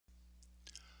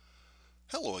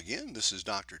Hello again. This is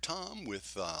Dr. Tom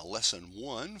with lesson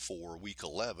 1 for week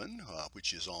 11,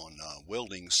 which is on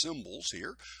welding symbols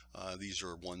here. These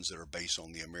are ones that are based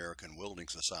on the American Welding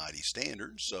Society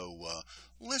Standards. So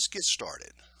let's get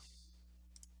started.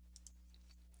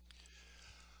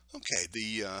 Okay,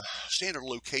 the standard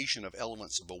location of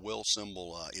elements of a weld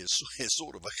symbol is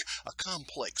sort of a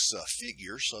complex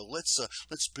figure. So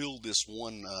let's build this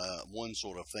one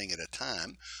sort of thing at a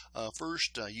time.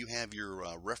 First, you have your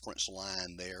reference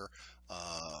line there,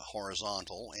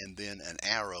 horizontal, and then an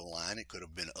arrow line. It could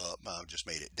have been up. I just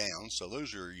made it down. So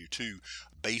those are your two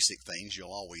basic things.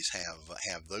 You'll always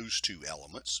have those two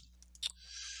elements.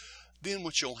 Then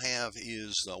what you'll have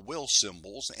is weld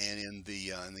symbols, and and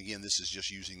again, this is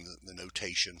just using the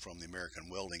notation from the American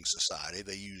Welding Society.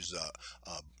 They use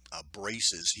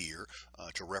braces here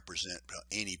to represent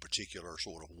any particular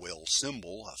sort of weld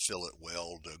symbol, a fillet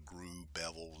weld, a groove,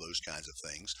 bevel, those kinds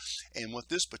of things. And what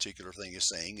this particular thing is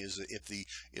saying is that if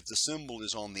the symbol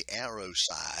is on the arrow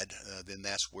side, then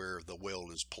that's where the weld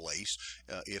is placed.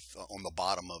 If on the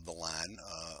bottom of the line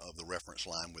of the reference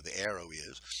line where the arrow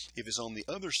is, if it's on the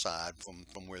other side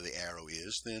from where the arrow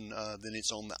is, then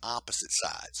it's on the opposite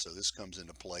side. So this comes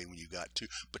into play when you've got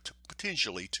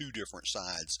potentially two different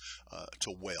sides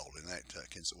to weld. And that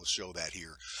we'll show that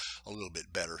here a little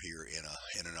bit better here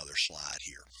in another slide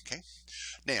here. Okay.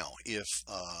 Now, if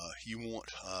you want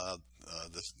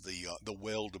the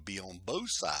weld to be on both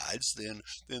sides, then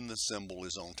the symbol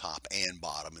is on top and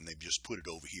bottom, and they've just put it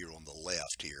over here on the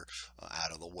left here,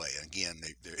 out of the way. Again,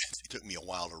 it took me a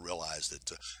while to realize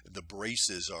that the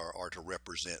braces are to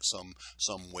represent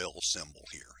some weld symbol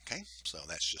here. Okay, so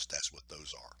that's what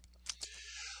those are.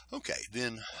 Okay,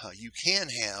 then you can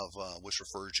have what's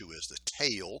referred to as the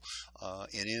tail,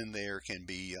 and in there can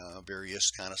be various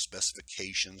kind of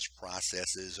specifications,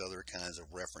 processes, other kinds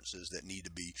of references that need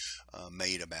to be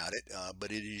made about it.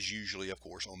 But it is usually, of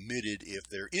course, omitted if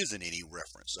there isn't any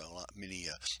reference. So many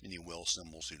weld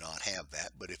symbols do not have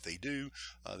that, but if they do,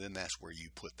 then that's where you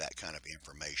put that kind of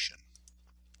information.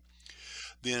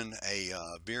 Then a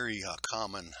very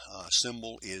common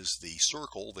symbol is the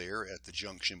circle there at the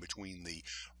junction between the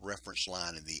reference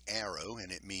line and the arrow,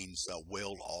 and it means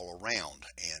weld all around,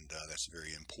 and that's a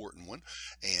very important one,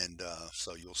 and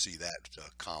so you'll see that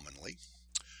commonly.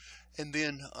 And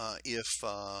then if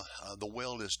the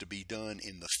weld is to be done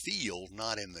in the field,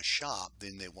 not in the shop,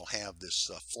 then they will have this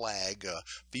flag,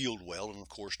 field weld. And of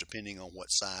course, depending on what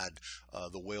side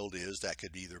the weld is, that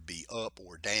could either be up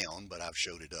or down, but I've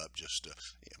showed it up just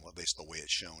well, that's the way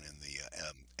it's shown in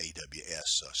the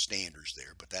AWS standards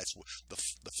there. But that's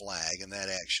the flag, and that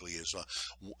actually is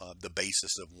the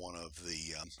basis of one of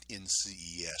the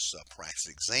NCES practice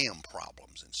exam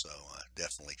problems. And so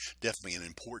definitely an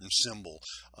important symbol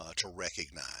to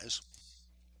recognize.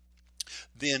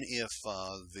 Then if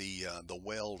the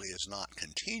weld is not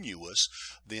continuous,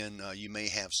 then you may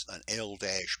have an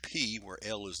L-P, where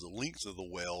L is the length of the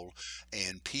weld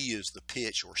and P is the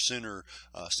pitch or center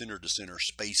to center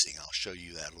spacing. I'll show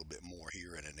you that a little bit more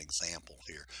here in an example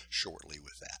here shortly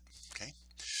with that. Okay.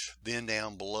 Then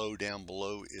down below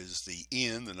is the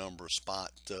N, the number of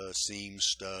spot, seam,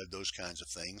 stud, those kinds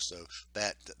of things. So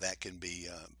that can be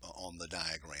on the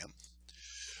diagram.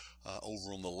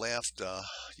 Over on the left,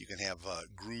 you can have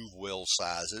groove weld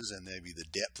sizes, and maybe the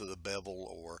depth of the bevel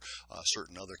or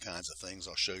certain other kinds of things.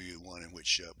 I'll show you one in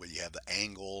which where you have the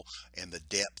angle and the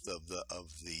depth of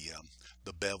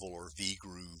the bevel or V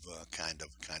groove kind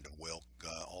of weld.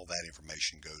 All that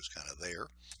information goes kind of there.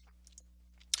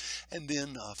 And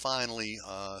then finally,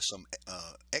 some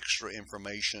extra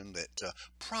information that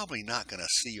probably not going to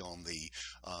see on the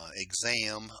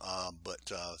exam, but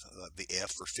the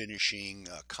F for finishing,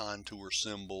 contour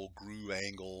symbol, groove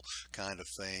angle kind of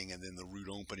thing, and then the root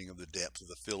opening of the depth of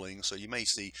the filling. So you may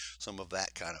see some of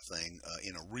that kind of thing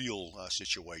in a real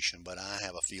situation, but I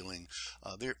have a feeling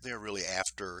they're really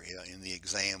after in the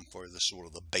exam for the sort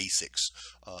of the basics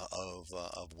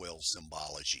of weld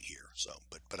symbology here. So,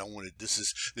 but I wanted this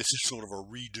is sort of a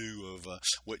redo of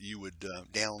what you would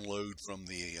download from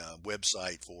the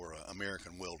website for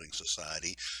American Welding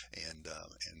Society, and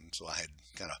so I had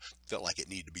kind of felt like it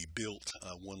needed to be built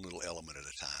one little element at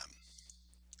a time.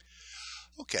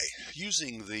 Okay,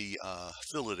 using the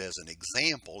fillet as an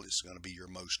example, is going to be your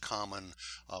most common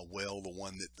weld, the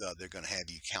one that they're going to have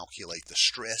you calculate the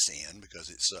stress in, because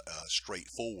it's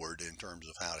straightforward in terms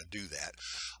of how to do that.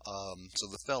 So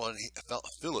the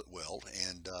fillet weld,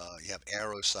 and you have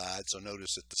arrow side, so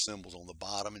notice that the symbol's on the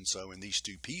bottom, and so in these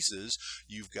two pieces,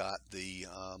 you've got the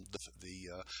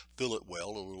fillet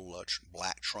weld, a little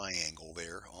black triangle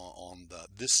there on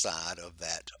this side of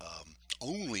that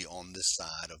only on this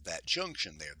side of that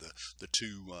junction there, the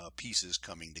two pieces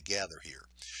coming together here.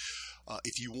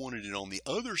 If you wanted it on the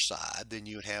other side, then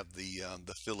you would have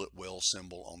the fillet weld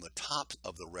symbol on the top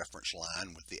of the reference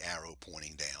line with the arrow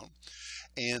pointing down.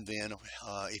 And then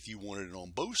if you wanted it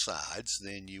on both sides,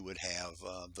 then you would have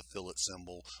the fillet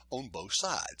symbol on both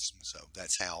sides. So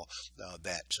that's how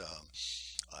that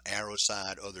arrow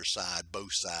side, other side,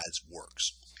 both sides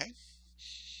works. Okay,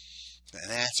 and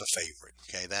that's a favorite.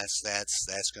 Okay,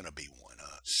 that's going to be one.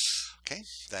 Okay,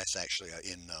 that's actually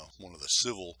in one of the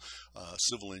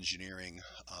civil engineering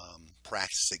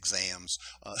practice exams.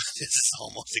 This is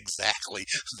almost exactly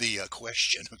the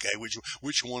question. Okay,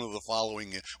 which one of the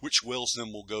following, which weld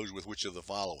symbol goes with which of the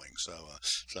following?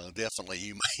 So definitely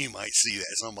you might see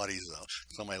that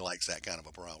somebody likes that kind of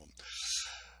a problem.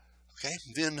 Okay,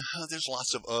 then there's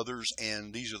lots of others,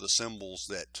 and these are the symbols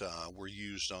that were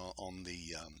used on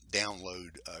the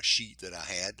download sheet that I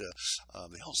had.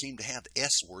 They all seem to have the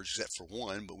S words except for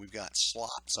one, but we've got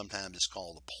slot. Sometimes it's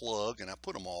called a plug, and I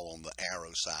put them all on the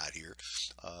arrow side here.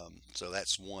 So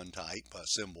that's one type,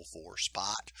 symbol for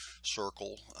spot,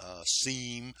 circle,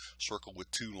 seam, circle with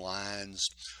two lines,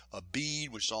 a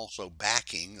bead, which is also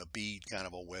backing, a bead kind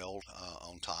of a weld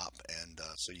on top, and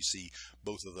so you see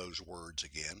both of those words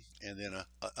again. And then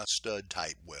a stud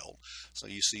type weld. So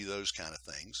you see those kind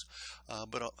of things.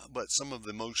 But some of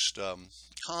the most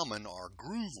common are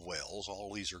groove welds.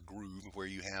 All these are groove, where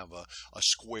you have a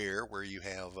square where you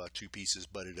have two pieces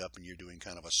butted up and you're doing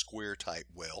kind of a square type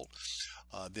weld.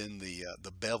 Then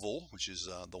the bevel, which is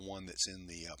the one that's in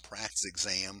the practice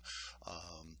exam.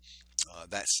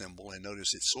 That symbol, and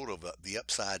notice it's sort of the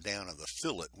upside down of the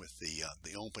fillet with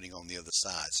the opening on the other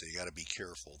side, so you got to be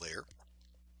careful there.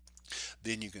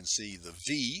 Then you can see the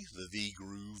V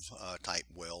groove type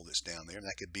weld that's down there, and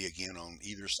that could be again on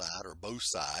either side or both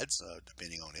sides,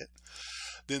 depending on it.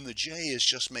 Then the J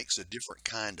just makes a different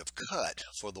kind of cut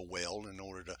for the weld in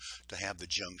order to have the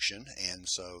junction, and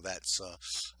so that's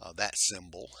that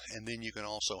symbol. And then you can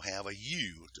also have a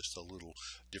U, just a little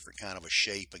different kind of a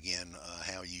shape, again,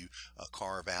 how you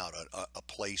carve out a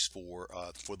place for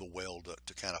the weld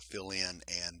to kind of fill in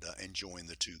and join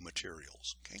the two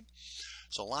materials. Okay,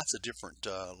 so lots of different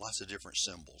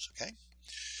symbols. Okay.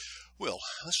 Well,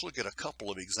 let's look at a couple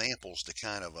of examples to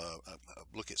kind of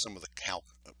look at some of the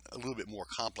a little bit more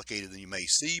complicated than you may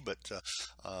see, but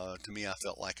to me I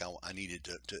felt like I needed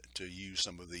to use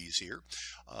some of these here.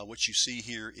 What you see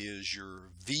here is your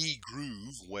V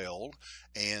groove weld,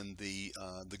 and the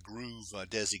groove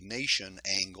designation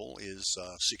angle is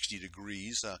 60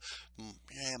 degrees.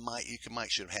 You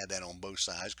might should have had that on both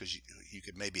sides, because you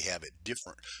could maybe have it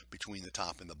different between the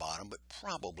top and the bottom, but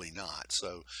probably not.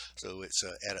 So it's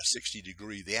at a 60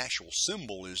 degree. The actual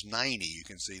symbol is 90. You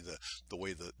can see the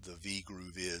way the V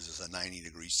groove is a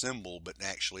 90-degree symbol, but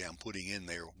actually I'm putting in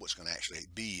there what's going to actually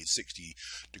be 60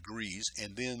 degrees.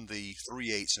 And then the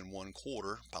 3/8 and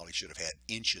 1/4, probably should have had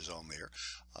inches on there,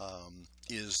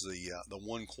 is the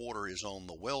 1/4 is on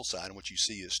the weld side, and what you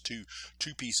see is two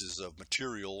pieces of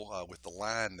material with the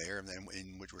line there, and then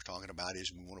in which we're talking about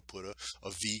is we want to put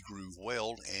a V groove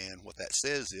weld, and what that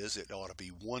says is it ought to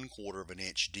be 1/4 of an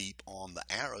inch deep on the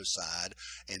arrow side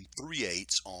and 3/8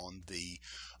 on the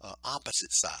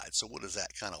opposite side. So what does that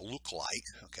kind of look like?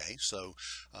 Okay, so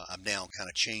I've now kind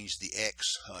of changed the X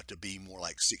to be more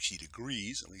like 60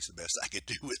 degrees, at least the best I could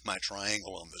do with my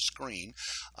triangle on the screen.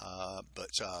 But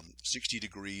 60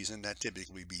 degrees, and that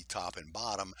typically be top and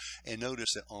bottom. And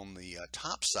notice that on the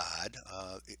top side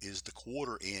is the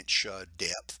 1/4 inch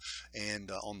depth,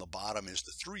 and on the bottom is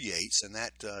the 3/8, and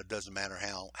that doesn't matter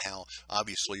how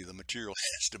obviously the material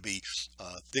has to be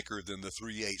thicker than the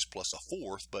 3/8 plus a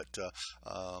fourth, but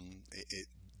it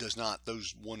does not,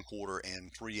 those 1/4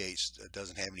 and 3/8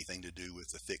 doesn't have anything to do with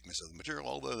the thickness of the material,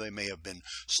 although they may have been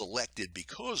selected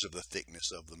because of the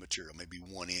thickness of the material. Maybe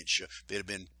 1 inch, if they had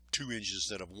been 2 inches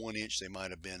instead of 1 inch, they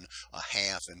might have been a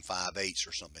 1/2 and 5/8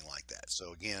 or something like that.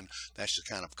 So again, that's the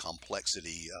kind of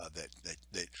complexity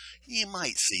that you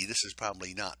might see. This is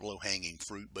probably not low-hanging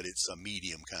fruit, but it's a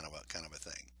medium kind of a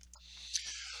thing.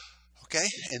 Okay,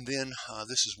 and then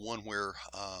this is one where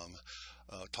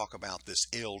talk about this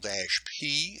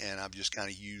L-P, and I've just kind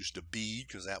of used a bead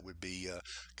because that would be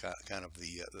kind of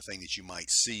the thing that you might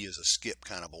see as a skip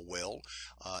kind of a weld,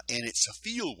 and it's a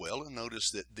field weld. And notice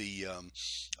that the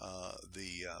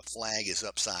flag is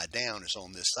upside down. It's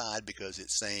on this side because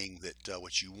it's saying that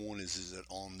what you want is that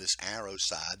on this arrow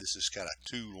side, this is kind of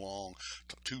two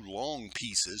long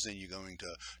pieces, and you're going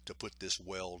to put this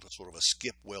weld, sort of a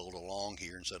skip weld, along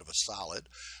here instead of a solid.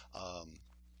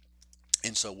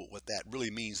 And so what that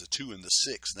really means, the 2 and the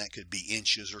 6, and that could be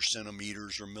inches or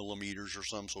centimeters or millimeters or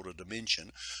some sort of dimension.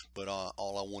 But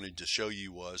all I wanted to show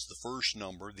you was the first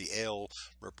number, the L,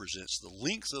 represents the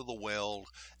length of the weld,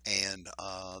 and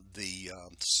the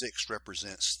 6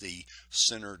 represents the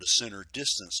center to center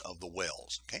distance of the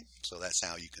welds. Okay, so that's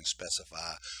how you can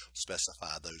specify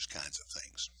those kinds of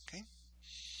things. Okay.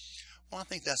 Well, I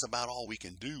think that's about all we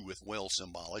can do with weld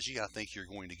symbology. I think you're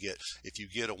going to get, if you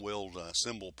get a weld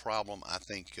symbol problem, I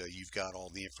think you've got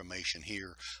all the information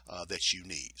here that you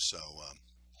need. So,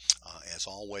 as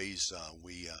always,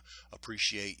 we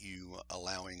appreciate you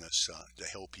allowing us to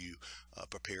help you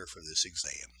prepare for this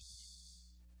exam.